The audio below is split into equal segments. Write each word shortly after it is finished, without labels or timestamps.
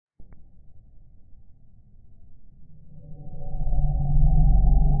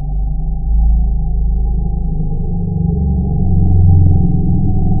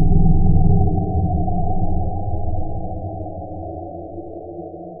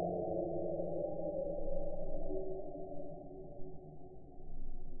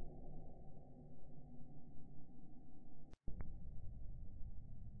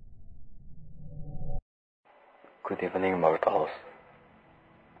Good evening, mortals.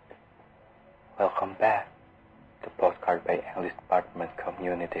 Welcome back to Postcard by English Department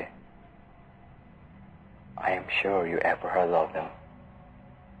Community. I am sure you ever heard of them.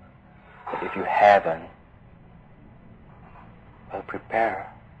 But if you haven't, well, prepare.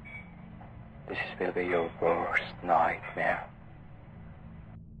 This will be your worst nightmare.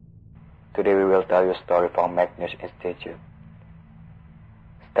 Today we will tell you a story from Magnus Institute.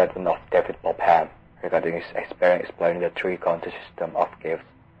 Statement of David Popham regarding his experience exploring the three-county system of caves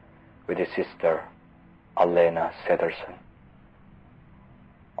with his sister, Alena Sederson.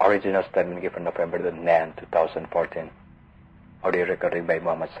 Original statement given November 9, 2014. Audio recording by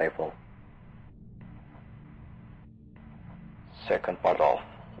Muhammad Saiful. Second part of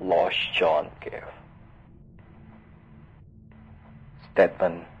Lost John Cave.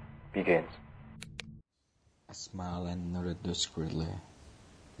 Statement begins. I smiled and nodded discreetly.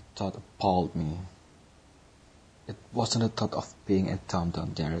 The thought appalled me. It wasn't the thought of being entombed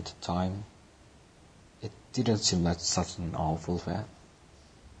down there at the time. It didn't seem like such an awful fate.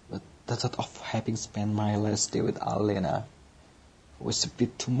 But the thought of having spent my last day with Alena was a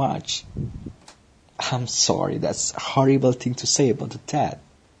bit too much. I'm sorry, that's a horrible thing to say about the dead.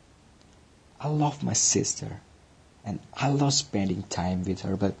 I love my sister, and I love spending time with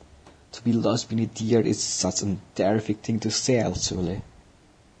her, but to be lost beneath the earth is such a terrific thing to say, actually.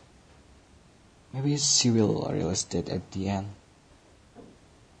 Maybe she will realize that at the end.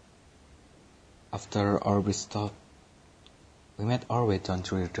 After our brief stop, we made our way down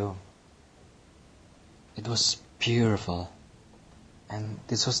through the dome. It was beautiful, and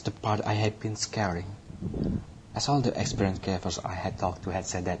this was the part I had been scaring. As all the experienced cavers I had talked to had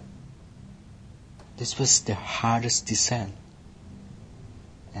said that this was the hardest descent,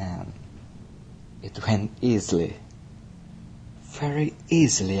 and it went easily. Very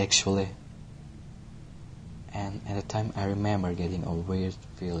easily, actually. And at the time I remember getting a weird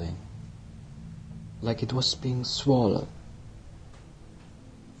feeling, like it was being swallowed.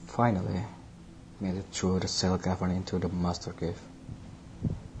 Finally, made it through the cell cavern into the master cave.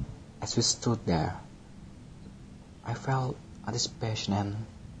 As we stood there, I felt anticipation and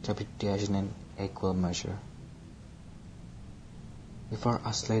trepidation in equal measure. Before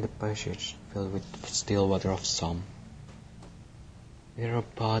us lay the passage filled with still water of some. We were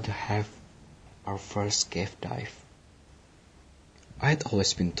about to have our first cave dive. I had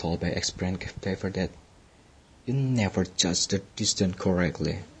always been told by experienced cave diver that you never judge the distance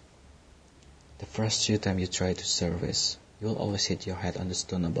correctly. The first few times you try to surface, you will always hit your head on the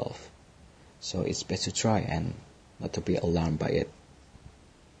stone above. So it's best to try and not to be alarmed by it.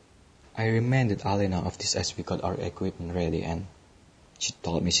 I reminded Alena of this as we got our equipment ready, and she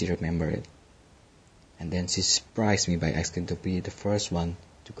told me she remembered it. And then she surprised me by asking to be the first one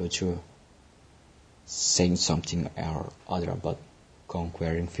to go through, saying something or other about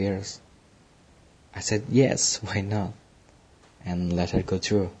conquering fears. I said yes, why not, and let her go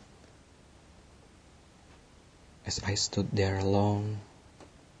through. As I stood there alone,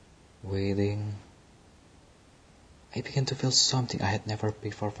 waiting, I began to feel something I had never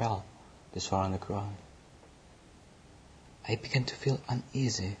before felt, this far on the ground. I began to feel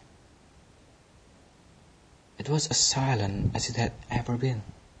uneasy. It was as silent as it had ever been.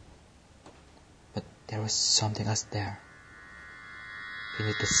 But there was something else there,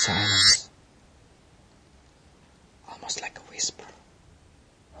 beneath the silence, almost like a whisper.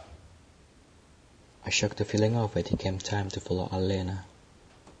 I shook the feeling off when it came time to follow Alena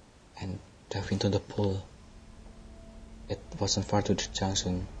and dive into the pool. It wasn't far to the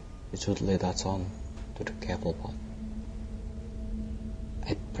junction which would lead us on to the cable pod.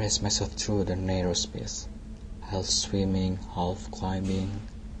 I pressed myself through the narrow space, half swimming, half climbing,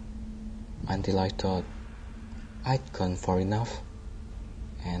 until I thought I'd gone far enough,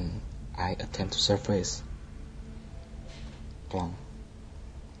 and I attempted to surface. Clunk.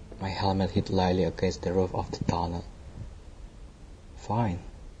 My helmet hit lightly against the roof of the tunnel. Fine.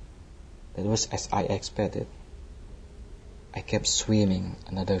 That was as I expected. I kept swimming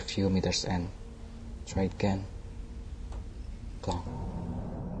another few meters and tried again. Clunk.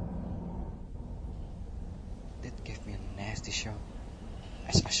 That gave me a nasty shock,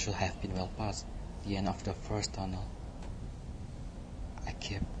 as I should have been well past the end of the first tunnel. I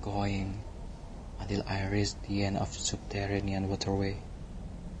kept going until I reached the end of the subterranean waterway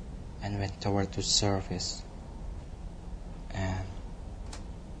and went toward the surface. And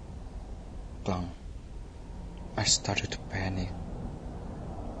clunk. I started to panic.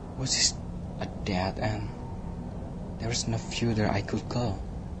 Was this a dead end? There was no further I could go.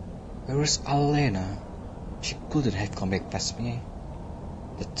 Where was Alena? She couldn't have come back past me.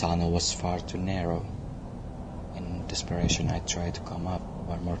 The tunnel was far too narrow, and desperation, I tried to come up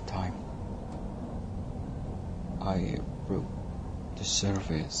one more time. I broke the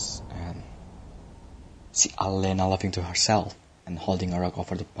surface and see Alena laughing to herself and holding a rock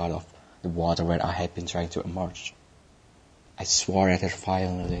over the part of the water where I had been trying to emerge. I swore at her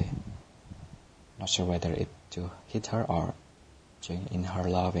violently, not sure whether it to hit her or join in her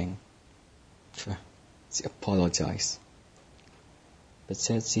laughing. She apologized, but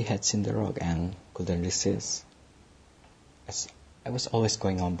said she had seen the rock and couldn't resist. As I was always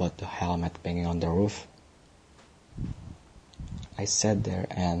going on about the helmet banging on the roof, I sat there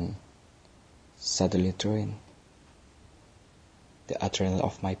and suddenly drained. The adrenaline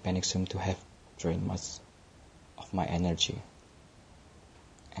of my panic seemed to have drained much of my energy.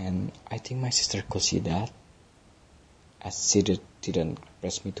 And I think my sister could see that, as she didn't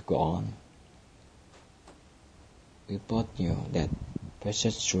press me to go on. We both knew that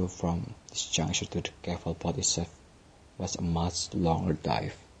passage through from this junction to the Cavell Pod itself was a much longer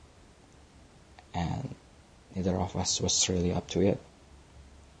dive, and neither of us was really up to it.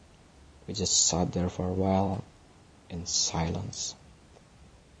 We just sat there for a while in silence.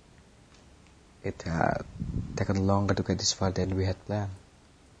 It had taken longer to get this far than we had planned,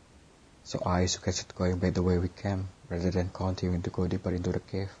 so I suggested going back the way we came rather than continuing to go deeper into the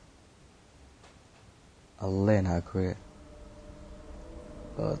cave. Alena agreed,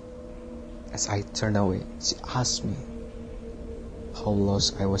 but as I turned away, she asked me how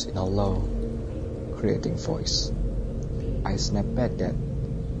lost I was in a low, creating voice. I snapped back that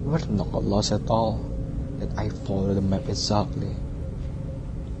we were not lost at all, that I followed the map exactly,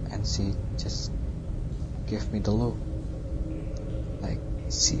 and she just gave me the look, like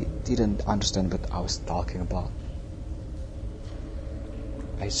she didn't understand what I was talking about.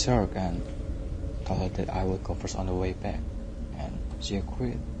 I shrugged and told her that I would go first on the way back, and she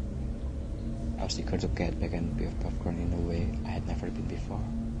agreed. I was eager to get back and be of popcorn in a way I had never been before.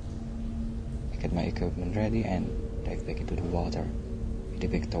 I got my equipment ready and dived back into the water, heading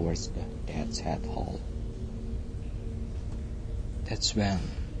back towards the Death's Head Hall. That's when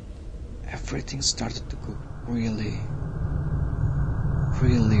everything started to go really,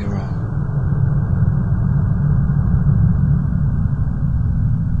 really wrong.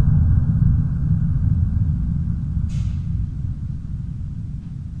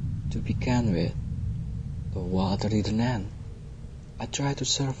 To begin with, the water didn't end. I tried to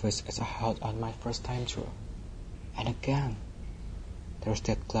surface as I held on my first time through, and again, there was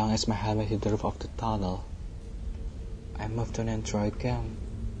that clang as my helmet hit the roof of the tunnel. I moved on and tried again,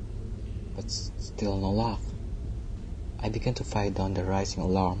 but still no luck. I began to fight down the rising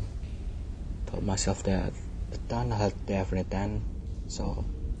alarm, told myself that the tunnel had definite end, so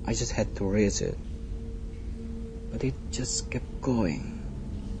I just had to reach it. But it just kept going.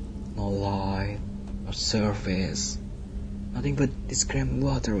 No light, no surface, nothing but this cramped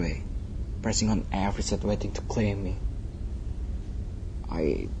waterway, pressing on every side waiting to claim me.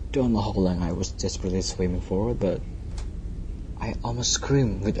 I don't know how long I was desperately swimming forward, but I almost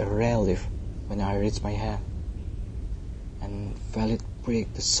screamed with a relief when I reached my hand and felt it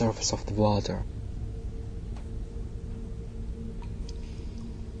break the surface of the water.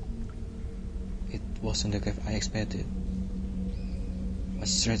 It wasn't the cave I expected. What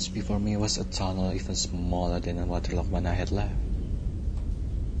stretched before me was a tunnel even smaller than the waterlogged one I had left.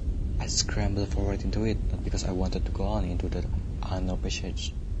 I scrambled forward into it, not because I wanted to go on into the unknown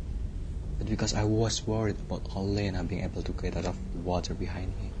passage, but because I was worried about Alena being able to get out of the water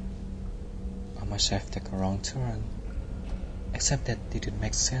behind me. I must have taken a wrong turn, except that didn't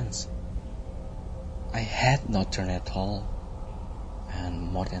make sense. I had not turned at all, and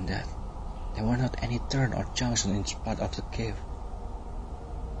more than that, there were not any turn or junction in this part of the cave.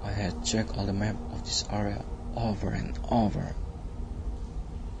 I had checked all the map of this area over and over,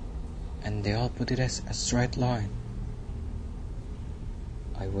 and they all put it as a straight line.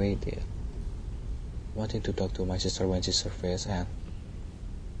 I waited, wanting to talk to my sister when she surfaced and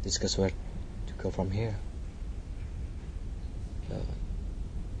discuss where to go from here. But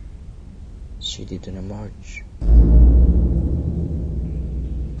she didn't emerge.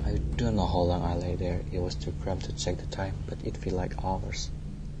 I don't know how long I lay there. It was too cramped to check the time, but it felt like hours.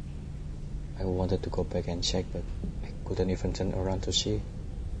 I wanted to go back and check, but I couldn't even turn around to see.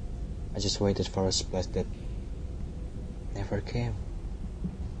 I just waited for a splash that never came.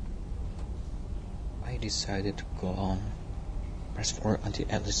 I decided to go on, press forward until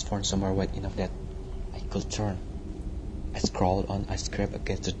I at least found somewhere wide enough that I could turn. I crawled on, I scraped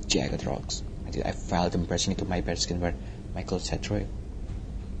against the jagged rocks until I felt them pressing into my bare skin where my clothes had ripped.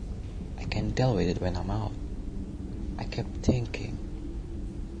 I can deal with it when I'm out. I kept thinking.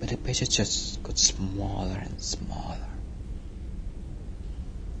 but the passage just got smaller and smaller.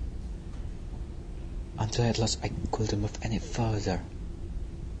 Until at last I couldn't move any further.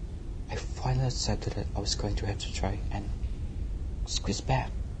 I finally decided that I was going to have to try and squeeze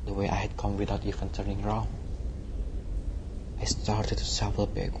back the way I had come without even turning around. I started to shuffle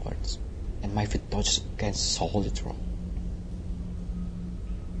backwards, and my feet touched against solid rock.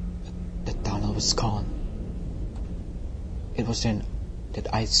 But the tunnel was gone. It was then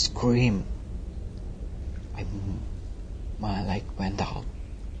that I screamed. My leg went out.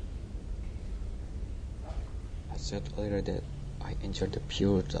 I said earlier that I enjoyed the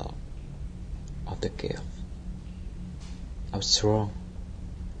pure dark of the cave. I was wrong.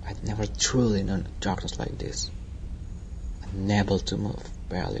 I'd never truly known darkness like this. Unable to move,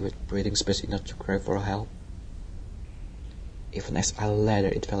 barely with breathing space enough to cry for help. Even as I lay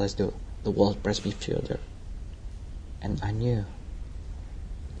there, it felt as though the world pressed me further. And I knew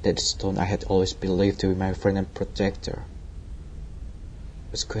that the stone I had always believed to be my friend and protector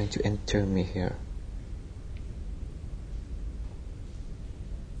was going to enter me here.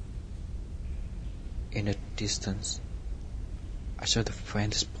 In the distance, I saw the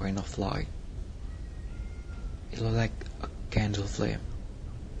faintest point of light. It looked like a candle flame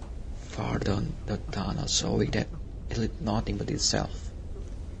far down the tunnel, showing that it lit nothing but itself.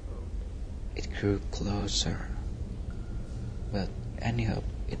 It grew closer, but anyhow,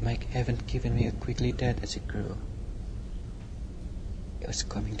 it might haven't given me a quickly death as it grew. It was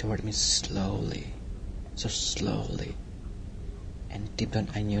coming toward me slowly, so slowly, and deep down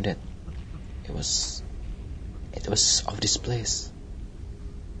I knew that it was of this place.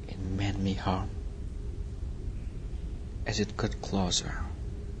 It meant me harm. As it got closer,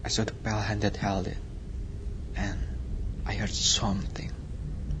 I saw the pale hand that held it, and I heard something.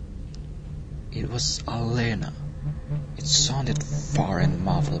 It was Alena. It sounded far and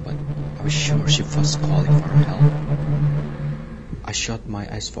muffled, but I was sure she was calling for help. I shut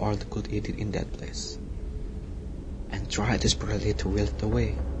my eyes for all the good it did in that place, and tried desperately to will it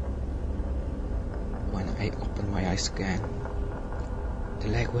away. When I opened my eyes again, the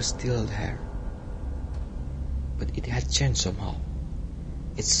leg was still there, but it had changed somehow.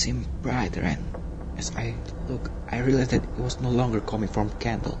 It seemed brighter, and as I looked, I realized that it was no longer coming from a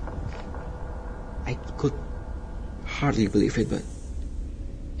candle. I could hardly believe it, but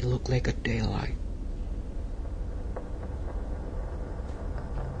it looked like a daylight.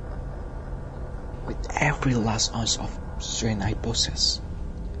 With every last ounce of strength I possessed,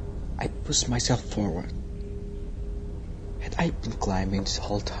 I pushed myself forward. Had I been climbing this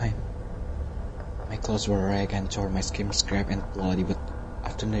whole time? My clothes were ragged and torn, my skin scraped and bloody, but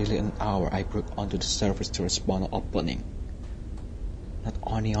after nearly an hour I broke onto the surface through a small opening. Not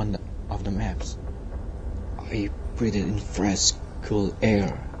only of the maps, I breathed in fresh, cool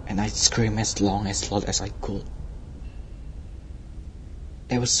air, and I screamed as long as loud as I could.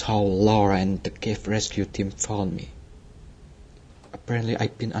 That was how Laura and the cave rescue team found me. Apparently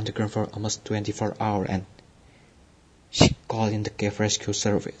I'd been underground for almost 24 hours, and she called in the cave rescue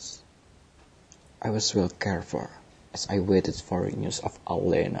service. I was well cared for as I waited for news of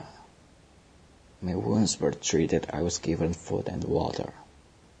Alena. My wounds were treated, I was given food and water.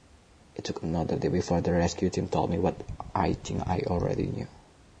 It took another day before the rescue team told me what I think I already knew.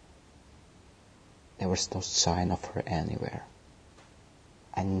 There was no sign of her anywhere.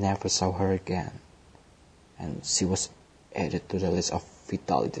 I never saw her again, and she was added to the list of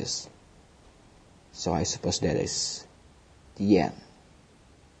fatalities. So I suppose that is the end.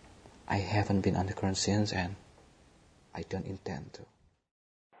 I haven't been underground since, and I don't intend to.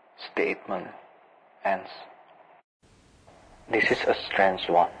 Statement ends. This is a strange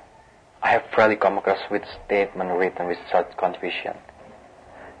one. I have rarely come across with statement written with such confusion,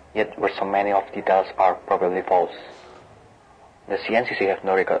 yet where so many of details are probably false. The CNCC have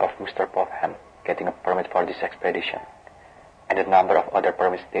no record of Mr. Popham getting a permit for this expedition, and the number of other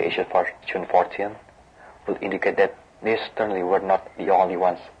permits they issued for June 14 would indicate that they certainly were not the only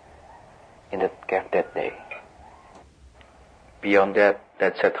ones in that cave that day. Beyond that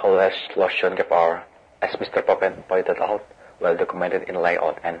said hole has lost John Cave hour, as Mr. Popham pointed out, well documented in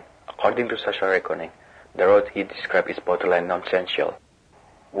layout, and according to social reckoning, the road he described is borderline nonsensical.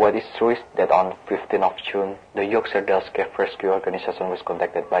 What is true is that on 15th of June, the Yorkshire Dales Cave Rescue Organization was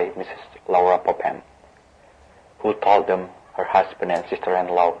contacted by Mrs. Laura Popham, who told them her husband and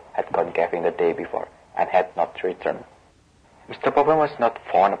sister-in-law had gone caving the day before and had not returned. Mr. Popham was not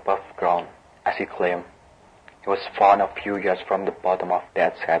found above ground, as he claimed. He was found a few yards from the bottom of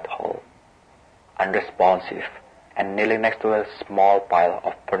Death's Head Hole, unresponsive, and kneeling next to a small pile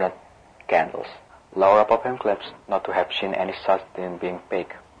of burned candles. Laura Popham claims not to have seen any such thing being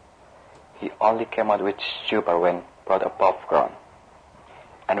baked He only came out with super when brought above ground,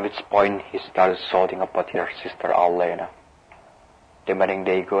 at which point he started shouting about her sister Alena, demanding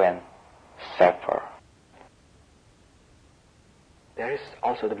they go and save her. There is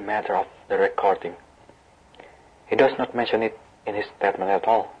also the matter of the recording. He does not mention it in his statement at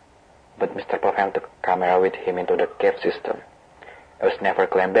all, but Mr. Popham took a camera with him into the cave system. It was never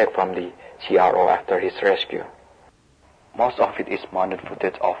claimed back from the CRO after his rescue. Most of it is mounted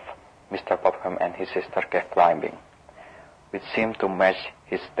footage of Mr. Popham and his sister cave climbing, which seemed to match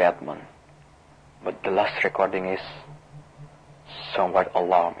his statement, but the last recording is somewhat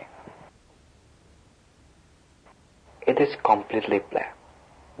alarming. It is completely black,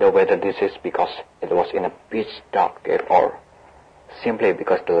 though whether this is because it was in a pitch dark cave or simply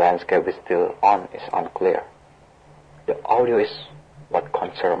because the landscape is still on is unclear. The audio is what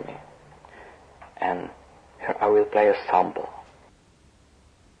concerns me, and here I will play a sample.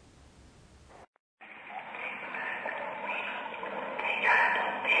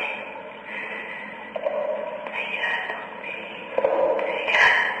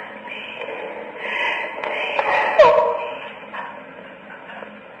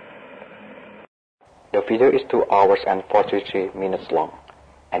 The video is 2 hours and 43 minutes long,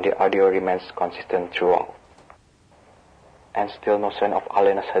 and the audio remains consistent throughout. And still no sign of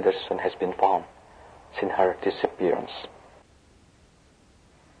Alena Sederson has been found since her disappearance.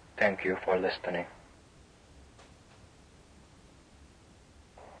 Thank you for listening.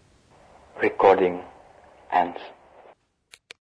 Recording ends.